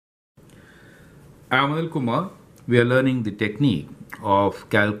I'm Anil Kumar. We are learning the technique of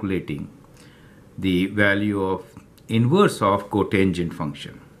calculating the value of inverse of cotangent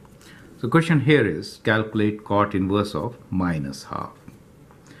function. So the question here is calculate cot inverse of minus half.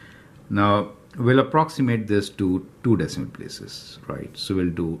 Now we'll approximate this to 2 decimal places, right? So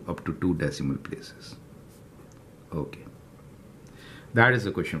we'll do up to 2 decimal places. Okay. That is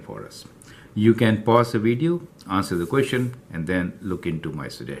the question for us. You can pause the video, answer the question, and then look into my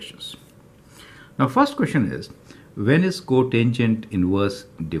suggestions. Now, first question is, when is cotangent inverse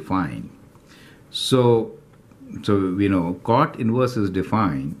defined? So we know cot inverse is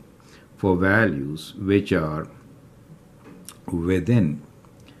defined for values which are within,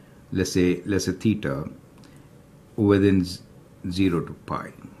 let's say theta, within 0 to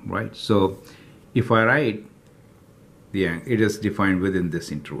pi, right? So if I write it is defined within this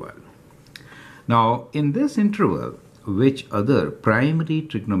interval. Now, in this interval, which other primary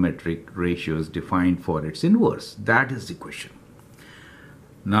trigonometric ratio is defined for its inverse? That is the question.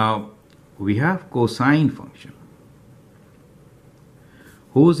 Now, we have cosine function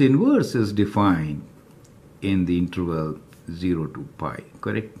whose inverse is defined in the interval 0 to pi,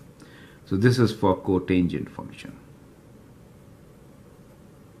 correct? So this is for cotangent function.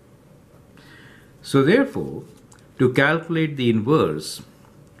 So therefore, to calculate the inverse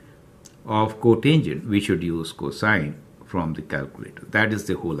of cotangent, we should use cosine from the calculator. That is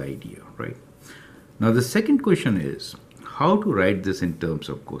the whole idea, right? Now the second question is how to write this in terms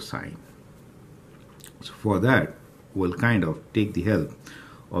of cosine. So for that, we'll kind of take the help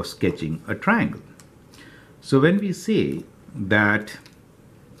of sketching a triangle. So when we say that,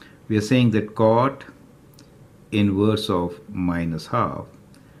 we are saying that cot inverse of minus half,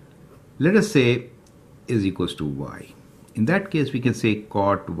 let us say, is equals to y. In that case, we can say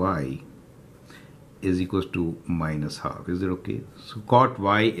cot y is equals to minus half. Is it okay? So cot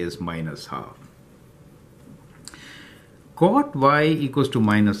y is minus half. Cot y equals to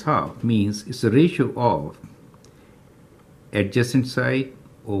minus half means it's a ratio of adjacent side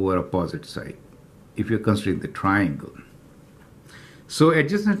over opposite side if you're considering the triangle. So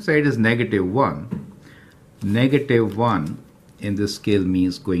adjacent side is -1. -1 in this scale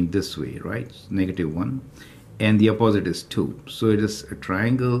means going this way, right? -1. And the opposite is 2. So it is a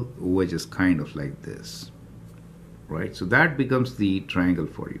triangle which is kind of like this, right? So that becomes the triangle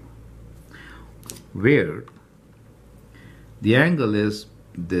for you, where the angle is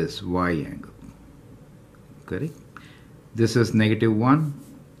this y angle, correct? This is -1,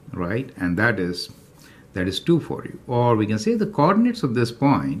 right? And that is 2 for you. Or we can say the coordinates of this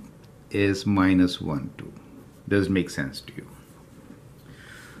point is -1, 2. Does it make sense to you?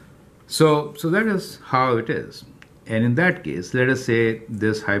 So that is how it is. And in that case, let us say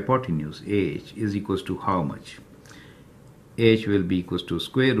this hypotenuse h is equals to how much? H will be equals to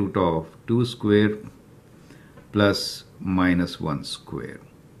square root of 2 square plus -1 square,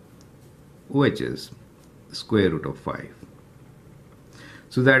 which is square root of 5.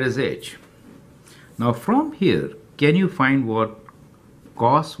 So that is h. Now from here, can you find what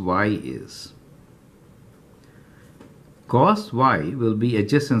cos y is? Cos y will be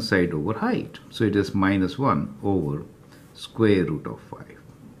adjacent side over height. So it is -1 over square root of 5,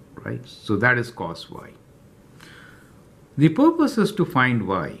 right? So that is cos y. The purpose is to find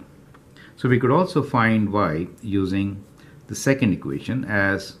y. So we could also find y using the second equation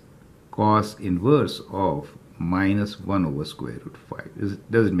as cos inverse of -1 over square root of 5.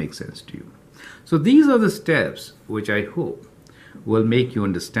 Does it make sense to you? So these are the steps which I hope will make you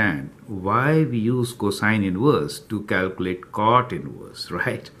understand why we use cosine inverse to calculate cot inverse,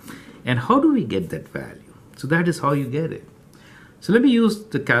 right? And how do we get that value? So that is how you get it. So let me use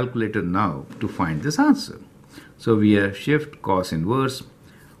the calculator now to find this answer. So we have shift cos inverse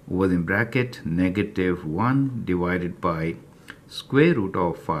within bracket -1 divided by square root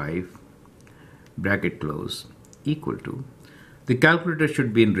of 5 bracket close equal to, the calculator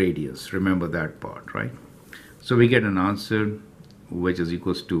should be in radius, remember that part, right? So we get an answer which is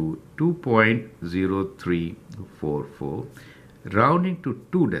equals to 2.0344, rounding to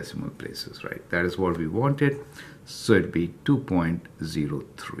 2 decimal places, right? That is what we wanted. So it'd be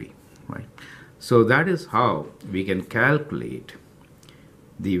 2.03, right? So that is how we can calculate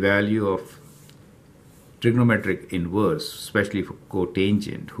the value of trigonometric inverse, especially for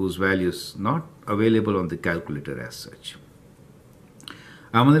cotangent, whose value is not available on the calculator as such.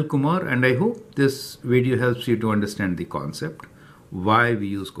 I'm Anil Kumar, and I hope this video helps you to understand the concept, why we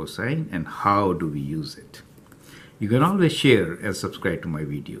use cosine and how do we use it. You can always share and subscribe to my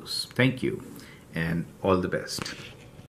videos. Thank you and all the best.